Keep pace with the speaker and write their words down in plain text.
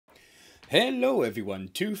Hello everyone,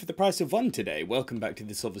 2 for the price of 1 today. Welcome back to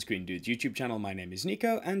the Silver Screen Dudes YouTube channel. My name is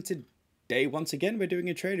Nico, and today once again we're doing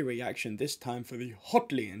a trailer reaction, this time for the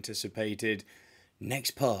hotly anticipated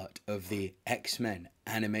next part of the X-Men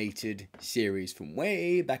animated series from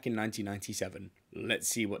way back in 1997. Let's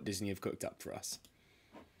see what Disney have cooked up for us.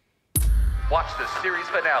 Watch the series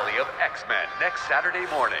finale of X-Men next Saturday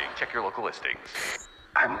morning. Check your local listings.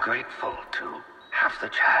 I'm grateful to have the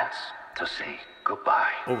chance to say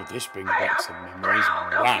goodbye. Oh, this brings back some memories.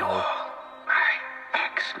 Wow. My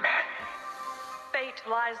X-Men. Fate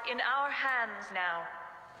lies in our hands now.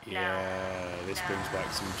 Yeah, this brings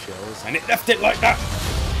back some chills. And it left it like that.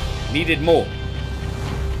 Needed more.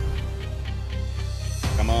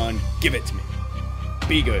 Come on, give it to me.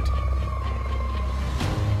 Be good.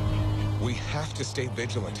 We have to stay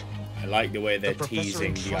vigilant. I like the way they're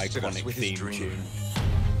teasing the iconic theme tune.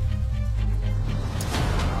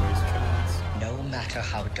 No matter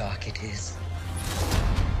how dark it is,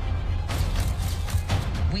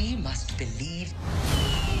 we must believe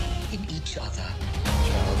in each other.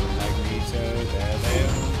 Child and Magneto, there they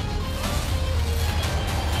are.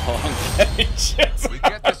 Oh, okay. We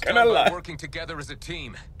get this done by working together as a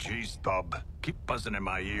team. Jeez, bub, keep buzzing in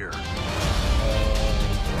my ear.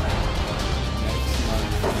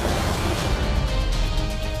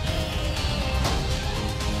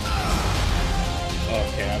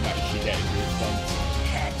 Okay, I'm actually getting goosebumps.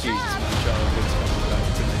 Jesus, my childhood's coming back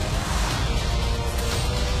to me.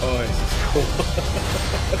 Oh, this is cool.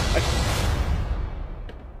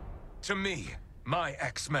 To me, my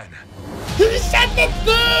X-Men. He said the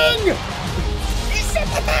thing! He said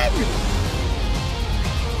the thing!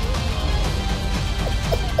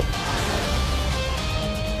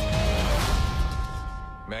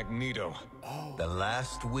 Magneto. The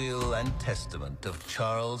last will and testament of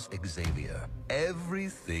Charles Xavier.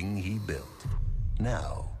 Everything he built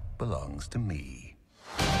now belongs to me.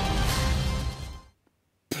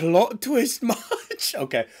 Plot twist much?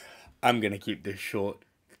 Okay, I'm gonna keep this short.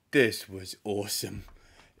 This was awesome.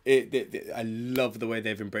 I love the way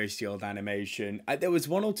they've embraced the old animation. There was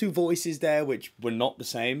 1 or 2 voices there which were not the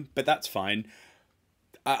same, but that's fine.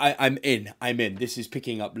 I'm in. This is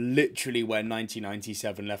picking up literally where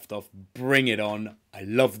 1997 left off. Bring it on. I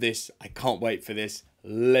love this. I can't wait for this.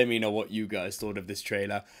 Let me know what you guys thought of this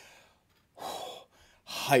trailer.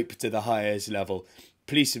 Hype to the highest level.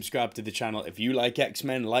 Please subscribe to the channel if you like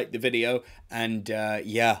X-Men, like the video, and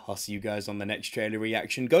yeah, I'll see you guys on the next trailer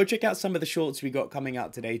reaction. Go check out some of the shorts we got coming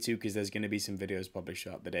out today too, because there's going to be some videos published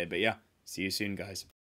throughout the day. But yeah, see you soon, guys.